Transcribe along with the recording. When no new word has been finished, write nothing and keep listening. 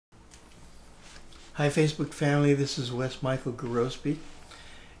Hi Facebook family, this is Wes Michael Garosby,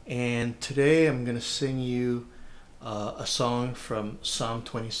 and today I'm going to sing you a song from Psalm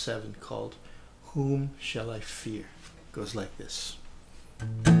 27 called Whom Shall I Fear? It goes like this.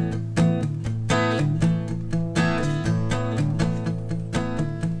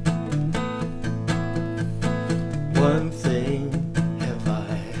 One thing have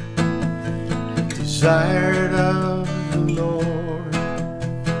I desired of the Lord,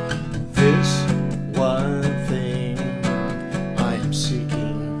 this one thing I am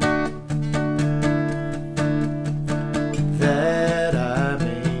seeking, that I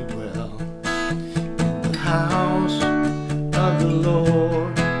may dwell in the house of the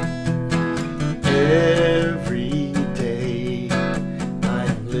Lord. Every day I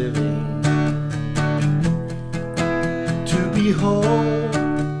am living to behold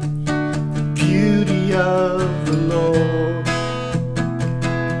the beauty of the Lord,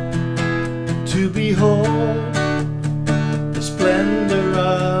 to behold the splendor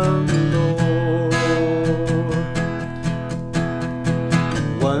of the Lord.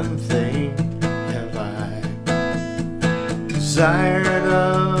 One thing have I desired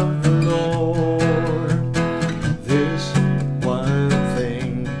of the Lord, this one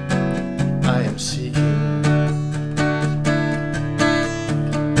thing I am seeking,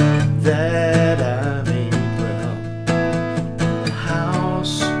 that I may dwell in the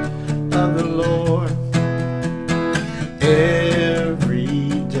house of the Lord. Every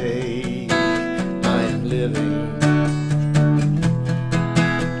day I am living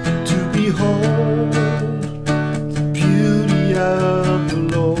to behold the beauty of the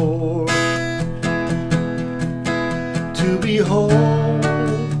Lord, to behold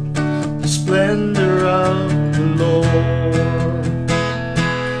the splendor of the Lord.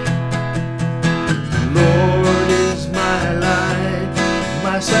 The Lord is my light,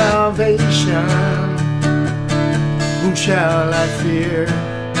 my salvation. Whom shall I fear?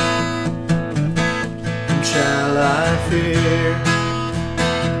 Whom shall I fear?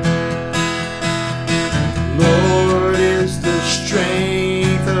 Lord is the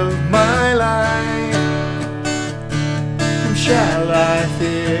strength of my life. Whom shall I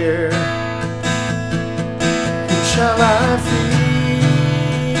fear? Whom shall I fear?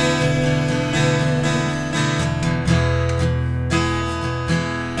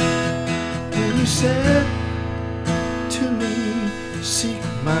 When you said to me, seek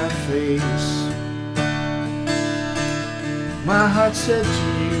my face, my heart said to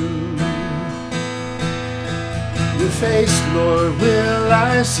you, your face, Lord, will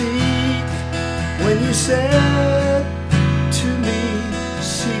I seek. When you said to me,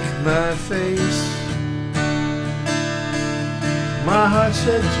 seek my face, my heart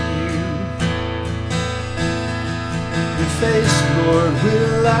said to you, your face, Lord,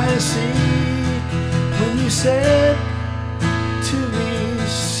 will I seek. When you said to me,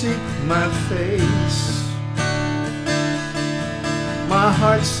 seek my face, my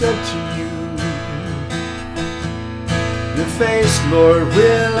heart said to you, your face, Lord,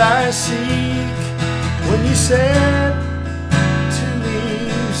 will I seek. When you said to me,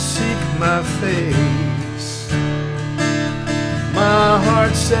 seek my face, my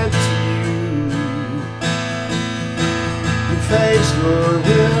heart said to you, your face, Lord,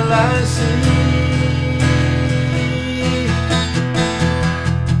 will I seek.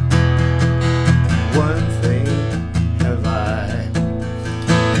 One thing have I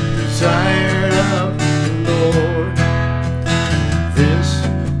desired of the Lord, this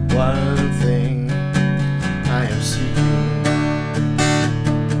one thing I am seeking,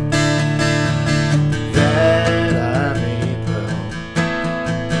 that I may dwell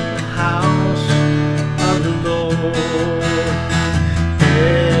in the house of the Lord.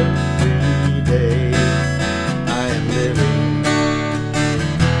 Every day I am living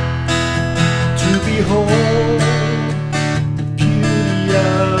to behold the beauty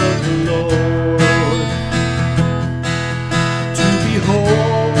of the Lord, to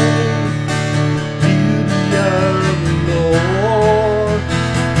behold the beauty of the Lord,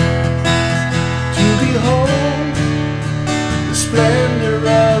 to behold the splendor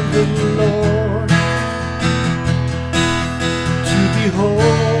of the Lord, to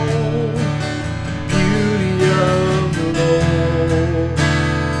behold the beauty of the Lord.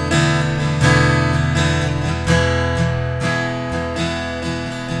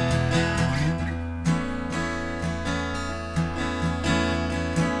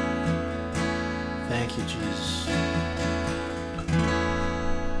 Thank you, Jesus.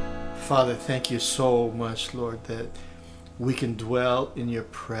 Father, thank you so much, Lord, that we can dwell in your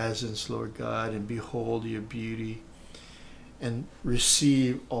presence, Lord God, and behold your beauty and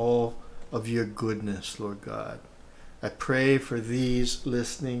receive all of your goodness, Lord God. I pray for these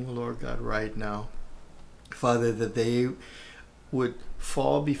listening, Lord God, right now, Father, that they would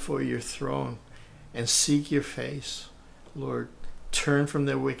fall before your throne and seek your face, Lord. Turn from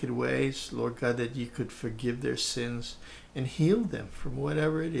their wicked ways, Lord God, that you could forgive their sins and heal them from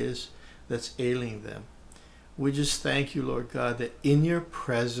whatever it is that's ailing them. We just thank you, Lord God, that in your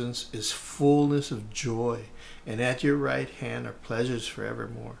presence is fullness of joy, and at your right hand are pleasures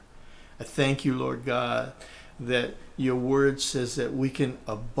forevermore. I thank you, Lord God, that your word says that we can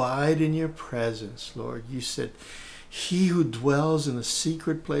abide in your presence, Lord. You said, he who dwells in the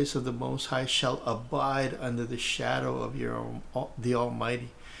secret place of the Most High shall abide under the shadow of the Almighty,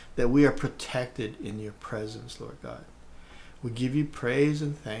 that we are protected in your presence, Lord God. We give you praise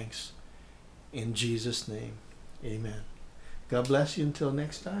and thanks in Jesus' name. Amen. God bless you until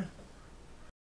next time.